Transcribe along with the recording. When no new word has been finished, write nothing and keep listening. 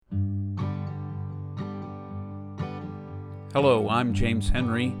Hello, I'm James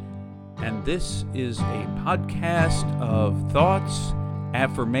Henry, and this is a podcast of thoughts,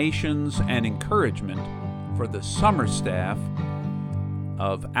 affirmations, and encouragement for the summer staff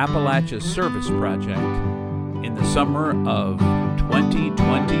of Appalachia Service Project in the summer of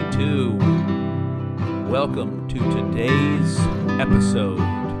 2022. Welcome to today's episode.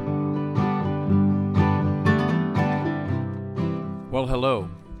 Well, hello.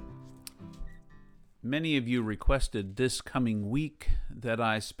 Many of you requested this coming week that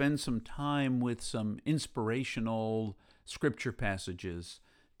I spend some time with some inspirational scripture passages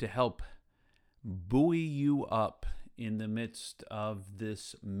to help buoy you up in the midst of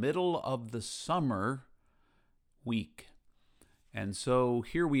this middle of the summer week. And so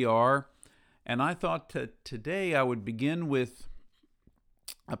here we are, and I thought today I would begin with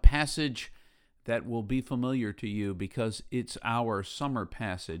a passage that will be familiar to you because it's our summer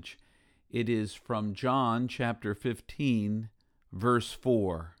passage. It is from John chapter 15, verse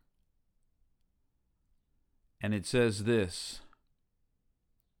 4. And it says this: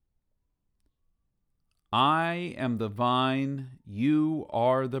 I am the vine, you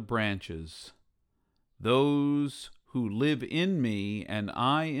are the branches. Those who live in me and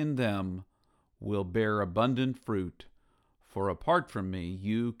I in them will bear abundant fruit, for apart from me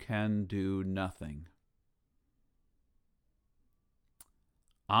you can do nothing.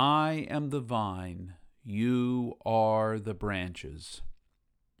 I am the vine, you are the branches.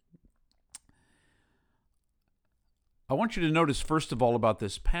 I want you to notice, first of all, about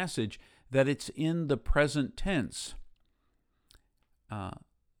this passage, that it's in the present tense.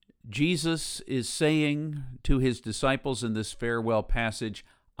 Jesus is saying to his disciples in this farewell passage,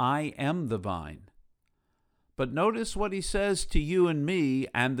 I am the vine. But notice what he says to you and me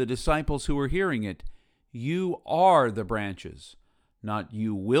and the disciples who are hearing it. You are the branches. Not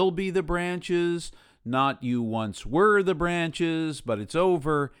you will be the branches, not you once were the branches, but it's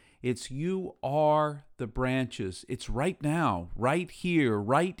over. It's you are the branches. It's right now, right here,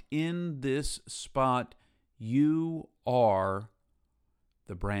 right in this spot. You are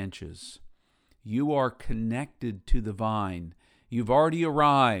the branches. You are connected to the vine. You've already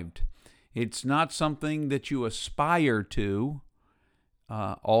arrived. It's not something that you aspire to,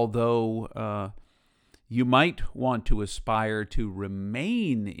 although you might want to aspire to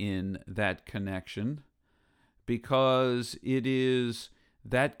remain in that connection, because it is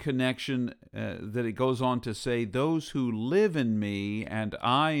that connection that it goes on to say, those who live in me and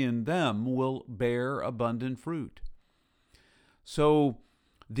I in them will bear abundant fruit. So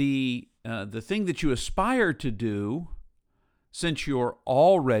the thing that you aspire to do, since you're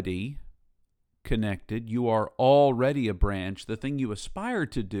already connected, you are already a branch, the thing you aspire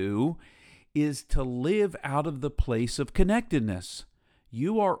to do is to live out of the place of connectedness.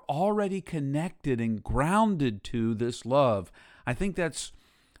 You are already connected and grounded to this love. I think that's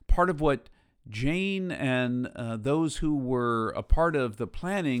part of what Jane and those who were a part of the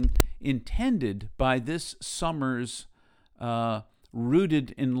planning intended by this summer's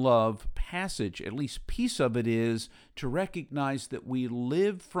Rooted in Love passage. At least piece of it is to recognize that we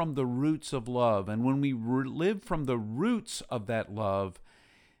live from the roots of love. And when we live from the roots of that love,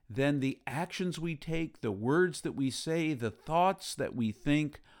 then the actions we take, the words that we say, the thoughts that we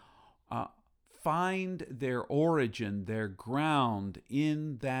think find their origin, their ground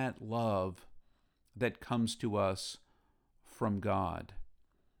in that love that comes to us from God.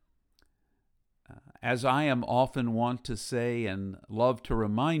 As I am often wont to say and love to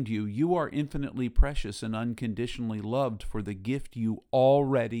remind you, you are infinitely precious and unconditionally loved for the gift you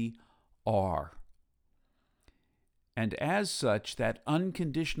already are. And as such, that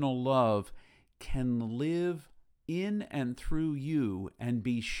unconditional love can live in and through you and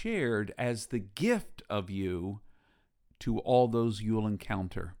be shared as the gift of you to all those you'll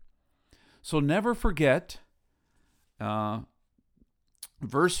encounter. So never forget verse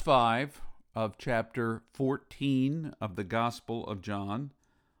 5 of chapter 14 of the Gospel of John.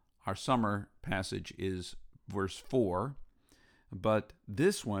 Our summer passage is verse 4, but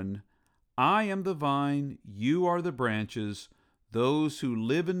this one, I am the vine, you are the branches. Those who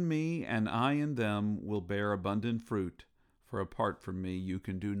live in me and I in them will bear abundant fruit, for apart from me you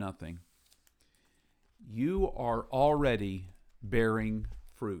can do nothing. You are already bearing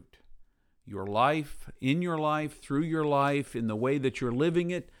fruit. Your life, in your life, through your life, in the way that you're living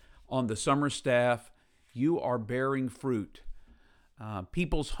it on the summer staff, you are bearing fruit.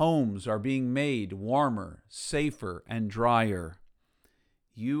 People's homes are being made warmer, safer, and drier.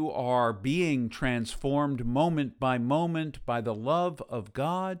 You are being transformed moment by moment by the love of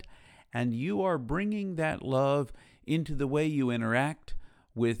God, and you are bringing that love into the way you interact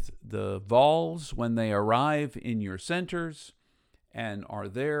with the vols when they arrive in your centers and are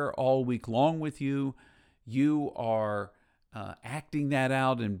there all week long with you. You are acting that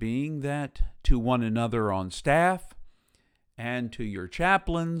out and being that to one another on staff and to your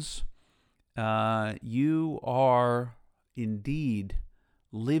chaplains. You are indeed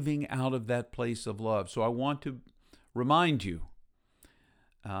living out of that place of love. So I want to remind you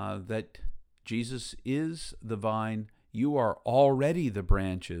that Jesus is the vine, you are already the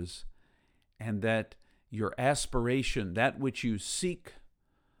branches, and that your aspiration, that which you seek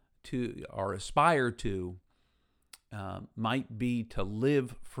to or aspire to, might be to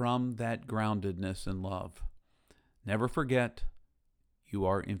live from that groundedness and love. Never forget, you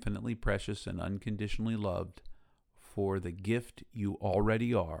are infinitely precious and unconditionally loved for the gift you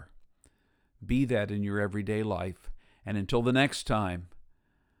already are. Be that in your everyday life. And until the next time,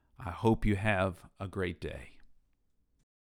 I hope you have a great day.